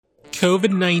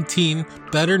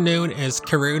COVID-19, better known as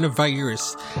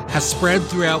coronavirus, has spread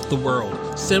throughout the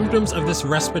world. Symptoms of this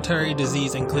respiratory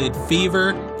disease include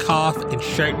fever, cough, and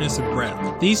shortness of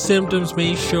breath. These symptoms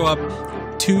may show up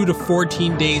 2 to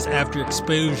 14 days after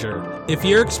exposure. If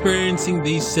you're experiencing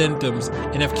these symptoms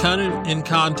and have come in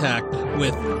contact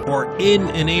with or in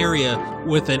an area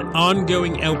with an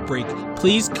ongoing outbreak,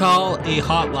 please call a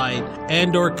hotline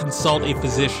and/or consult a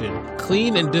physician.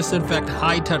 Clean and disinfect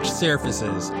high-touch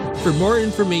surfaces. For more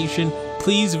information,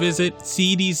 please visit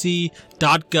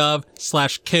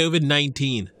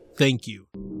cdc.gov/COVID-19. Thank you.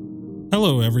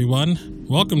 Hello, everyone.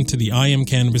 Welcome to the I Am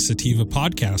Cannabis Sativa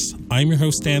podcast. I'm your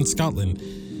host, Dan Scotland.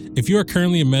 If you are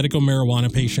currently a medical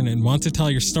marijuana patient and want to tell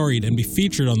your story and be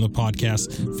featured on the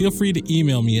podcast, feel free to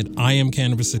email me at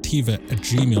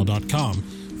iamcannabissativa@gmail.com.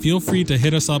 Feel free to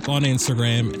hit us up on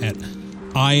Instagram at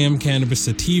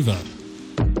iamcannabissativa.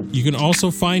 You can also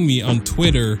find me on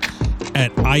Twitter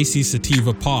at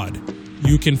ICSativaPod.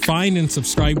 You can find and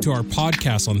subscribe to our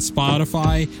podcast on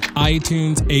Spotify,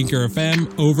 iTunes, Anchor FM,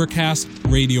 Overcast,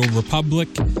 Radio Republic,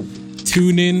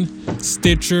 TuneIn,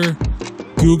 Stitcher,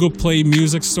 Google Play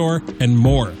Music Store, and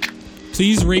more.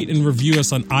 Please rate and review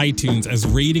us on iTunes, as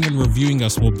rating and reviewing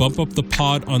us will bump up the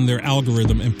pod on their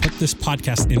algorithm and put this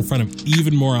podcast in front of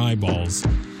even more eyeballs.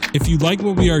 If you like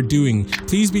what we are doing,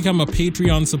 please become a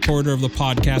Patreon supporter of the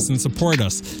podcast and support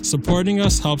us. Supporting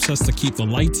us helps us to keep the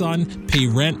lights on, pay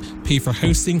rent, pay for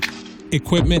hosting,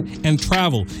 equipment, and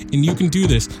travel. And you can do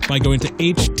this by going to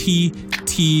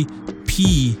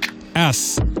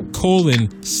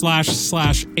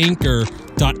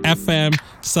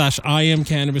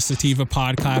https://anchor.fm/iamcannabissativa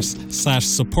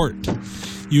podcast/support.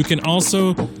 You can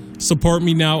also support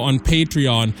me now on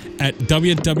Patreon at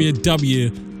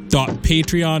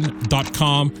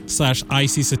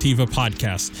www.patreon.com/ICSativa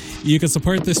podcast. You can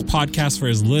support this podcast for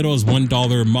as little as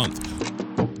 $1 a month.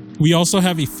 We also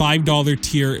have a $5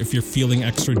 tier if you're feeling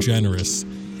extra generous.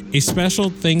 A special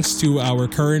thanks to our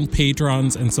current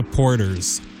patrons and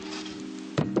supporters.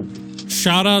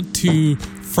 Shout out to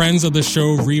friends of the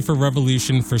show, Reefer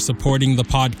Revolution, for supporting the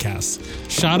podcast.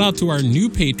 Shout out to our new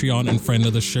Patreon and friend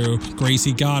of the show,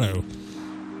 Gracie Gatto.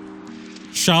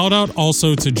 Shout out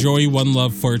also to Joey One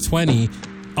Love 420,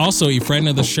 also a friend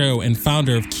of the show and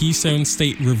founder of Keystone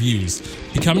State Reviews.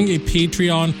 Becoming a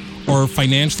Patreon or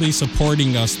financially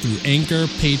supporting us through Anchor,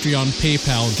 Patreon,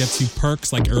 PayPal gets you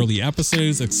perks like early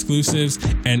episodes, exclusives,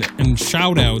 and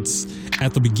shout outs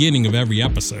at the beginning of every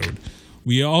episode.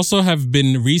 We also have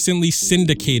been recently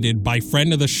syndicated by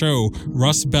friend of the show,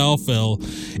 Russ Belfill,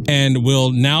 and will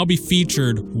now be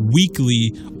featured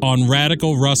weekly on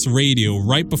Radical Russ Radio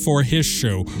right before his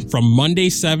show from Monday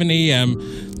 7 a.m.,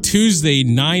 Tuesday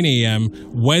 9 a.m.,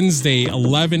 Wednesday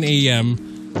 11 a.m.,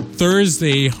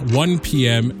 Thursday 1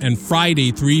 p.m., and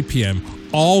Friday 3 p.m.,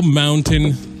 all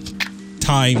mountain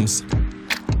times.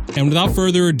 And without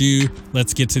further ado,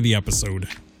 let's get to the episode.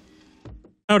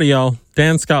 Howdy, y'all.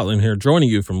 Dan Scotland here, joining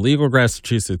you from Legal,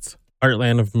 Massachusetts,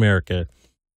 heartland of America.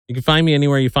 You can find me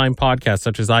anywhere you find podcasts,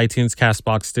 such as iTunes,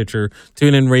 CastBox, Stitcher,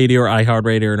 TuneIn Radio, or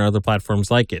iHeartRadio, and other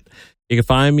platforms like it. You can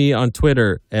find me on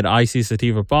Twitter at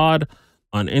ICSativaPod,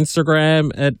 on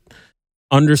Instagram at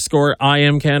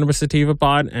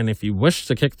 _IamCannabisSativaPod, and if you wish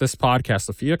to kick this podcast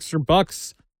a few extra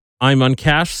bucks, I'm on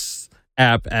Cash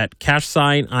App at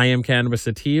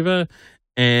 #IamCannabisSativa,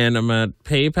 and I'm at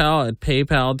PayPal at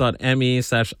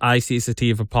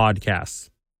paypal.me/ICSativapodcast.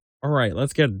 All right,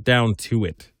 let's get down to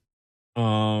it.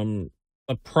 The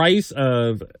price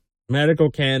of medical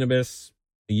cannabis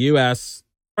in the U.S.,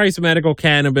 price of medical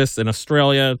cannabis in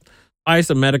Australia, price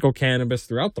of medical cannabis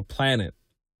throughout the planet,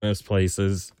 most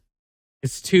places,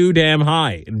 it's too damn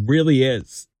high. It really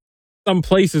is. Some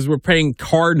places we're paying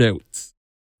car notes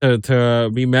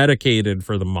to be medicated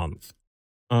for the month.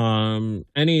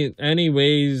 Any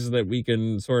ways that we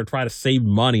can sort of try to save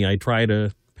money, I try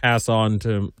to pass on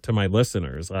to my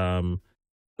listeners. The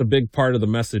big part of the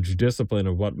message discipline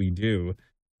of what we do,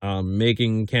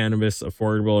 making cannabis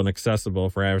affordable and accessible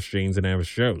for average Janes and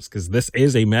average Joes, because this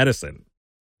is a medicine.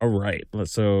 All right,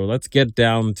 so let's get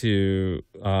down to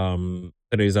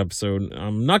today's episode.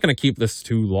 I'm not going to keep this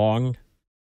too long.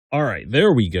 All right,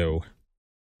 there we go.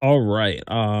 All right,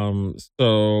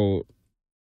 so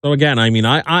again, I mean,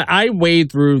 I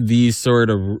wade through these sort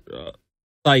of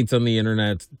sites on the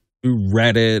internet, through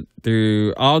Reddit,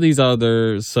 through all these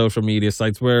other social media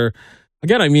sites where,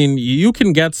 again, I mean, you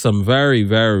can get some very,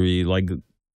 very, like,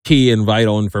 key and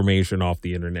vital information off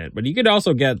the internet, but you could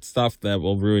also get stuff that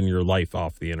will ruin your life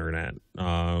off the internet.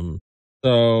 I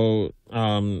mean,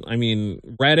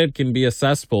 Reddit can be a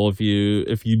cesspool if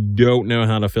you don't know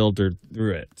how to filter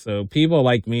through it. So people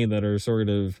like me that are sort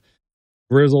of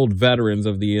grizzled veterans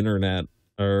of the internet,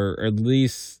 or at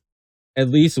least Web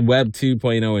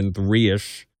 2.0 and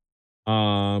 3ish.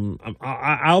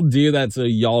 I'll do that so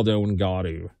y'all don't got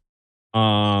to.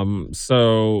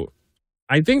 So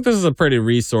I think this is a pretty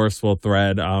resourceful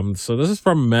thread. So this is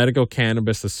from Medical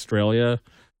Cannabis Australia.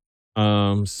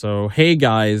 So hey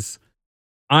guys,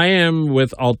 I am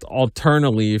with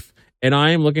Alternaleaf, and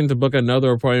I am looking to book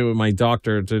another appointment with my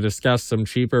doctor to discuss some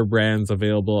cheaper brands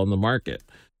available on the market.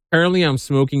 Currently, I'm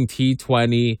smoking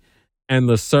T20 and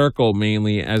the Circle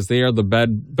mainly, as they are the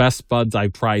best buds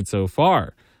I've tried so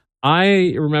far.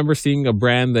 I remember seeing a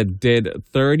brand that did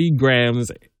 30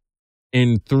 grams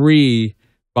in 3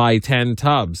 by 10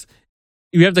 tubs.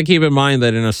 You have to keep in mind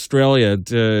that in Australia,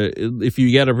 if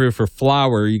you get approved for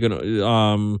flower, you can,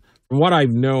 from what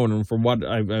I've known and from what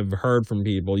I've heard from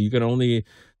people,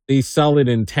 they sell it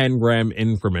in 10-gram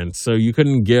increments. So you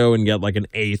couldn't go and get like an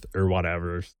eighth or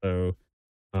whatever. So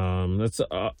that's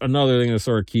another thing to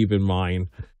sort of keep in mind.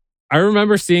 I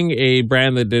remember seeing a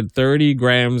brand that did 30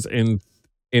 grams in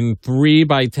 3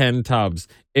 by 10 tubs.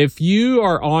 If you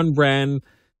are on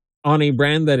a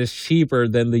brand that is cheaper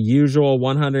than the usual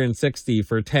 160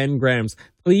 for 10 grams,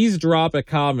 please drop a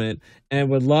comment and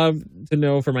would love to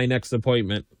know for my next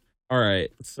appointment. All right,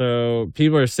 so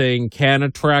people are saying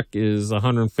Canatrek is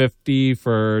 150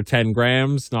 for 10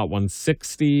 grams, not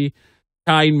 160.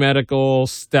 Kind Medical,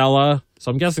 Stella. So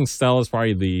I'm guessing Stella is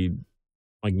probably the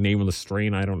name of the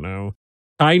strain. I don't know.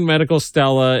 Kind Medical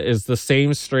Stella is the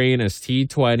same strain as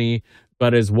T20,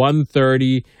 but is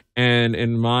 130, and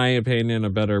in my opinion, a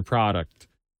better product.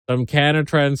 Some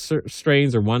Canatrend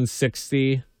strains are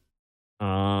 160.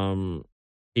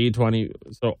 T20.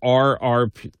 So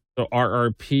RRP. So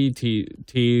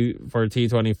RRP for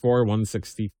T24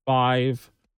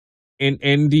 165. And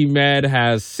IndyMed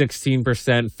has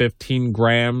 16%, 15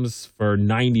 grams for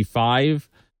 95.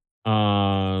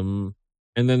 And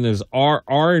then there's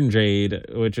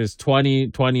Orangeade, which is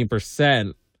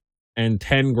 20% and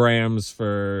 10 grams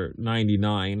for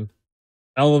 99.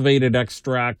 Elevated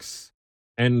extracts,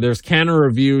 and there's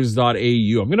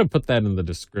cannereviews.au. I'm going to put that in the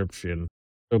description.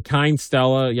 So Kind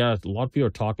Stella, yeah, a lot of people are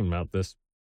talking about this.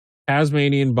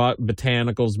 Tasmanian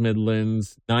Botanicals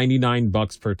Midlands,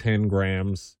 $99 per 10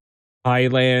 grams.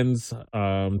 Highlands,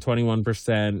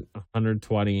 21%,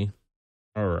 120.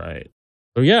 All right.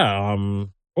 So yeah,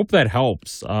 hope that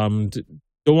helps. Don't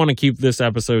want to keep this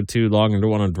episode too long and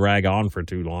don't want to drag on for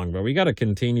too long, but we got to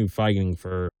continue fighting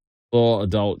for full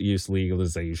adult use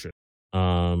legalization.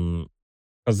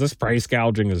 Because this price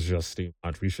gouging is just too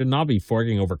much. We should not be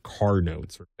forking over car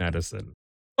notes for medicine.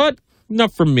 But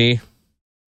enough from me.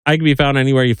 I can be found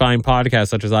anywhere you find podcasts,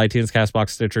 such as iTunes,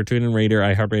 CastBox, Stitcher, TuneIn Radio,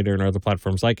 iHeartRadio, and other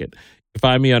platforms like it. You can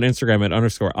find me on Instagram at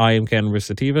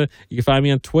 _IamCannabisSativa. You can find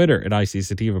me on Twitter at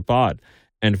ICSativaPod.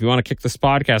 And if you want to kick this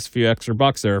podcast a few extra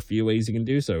bucks, there are a few ways you can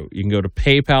do so. You can go to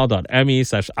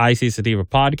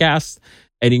paypal.me/ICSativaPodcast,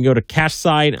 and you can go to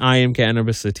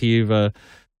 #IamCannabisSativa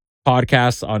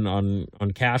podcast on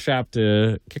Cash App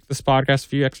to kick this podcast a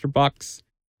few extra bucks.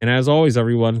 And as always,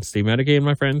 everyone, stay medicated,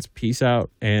 my friends. Peace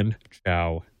out and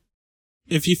ciao.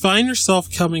 If you find yourself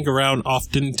coming around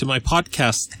often to my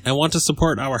podcast and want to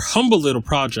support our humble little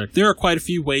project, there are quite a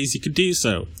few ways you could do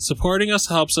so. Supporting us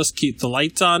helps us keep the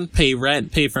lights on, pay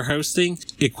rent, pay for hosting,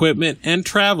 equipment, and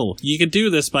travel. You can do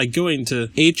this by going to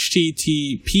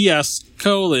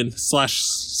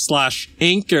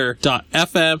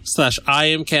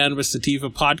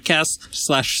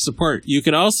https://anchor.fm/IamCannabisSativa/support. You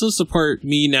can also support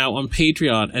me now on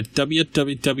Patreon at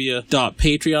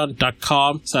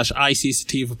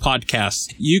www.patreon.com/ICSativapodcast.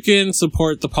 You can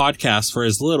support the podcast for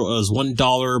as little as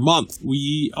 $1 a month.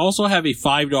 We also have a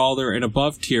 $5 and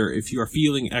above tier if you are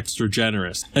feeling extra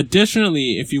generous.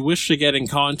 Additionally, if you wish to get in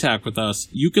contact with us,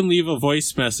 you can leave a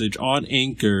voice message on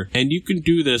Anchor, and you can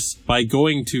do this by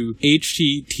going to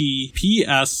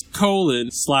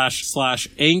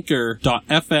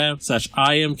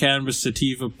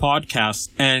https://anchor.fm/IamCannabisSativapodcast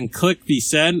and click the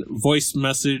send voice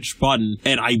message button,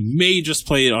 and I may just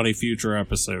play it on a future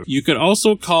episode. You can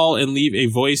also call and leave a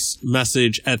voice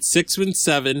message at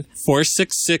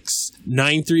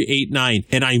 617-466-9389,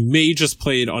 and I may just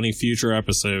play it on a future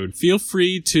episode. Feel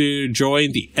free to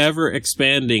join the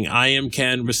ever-expanding I Am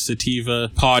Cannabis Sativa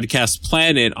podcast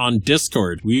planet on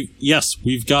Discord.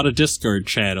 We've got a Discord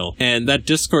channel, and that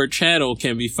Discord channel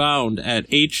can be found at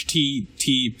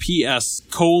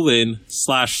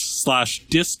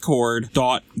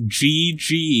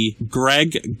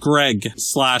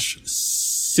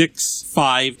https://discord.gg/greg/c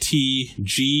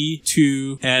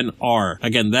 65TG2NR.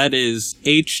 Again, that is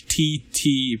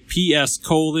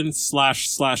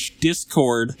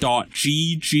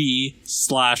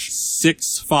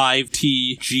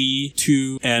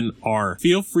https://discord.gg/65TG2NR.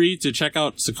 Feel free to check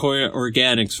out Sequoia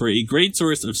Organics for a great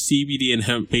source of CBD and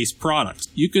hemp-based products.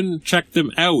 You can check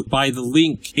them out by the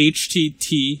link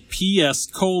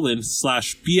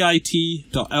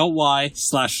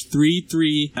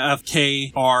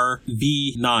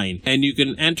https://bit.ly/33FKRV9, and you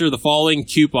can enter the following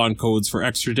coupon codes for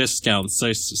extra discounts,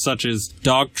 such as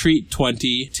Dog Treat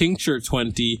 20, Tincture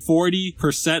 20,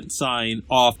 40%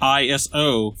 off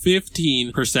ISO,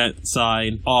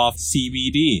 15% off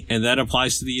CBD, and that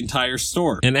applies to the entire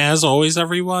store. And as always,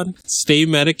 everyone, stay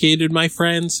medicated, my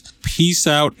friends. Peace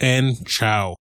out and ciao.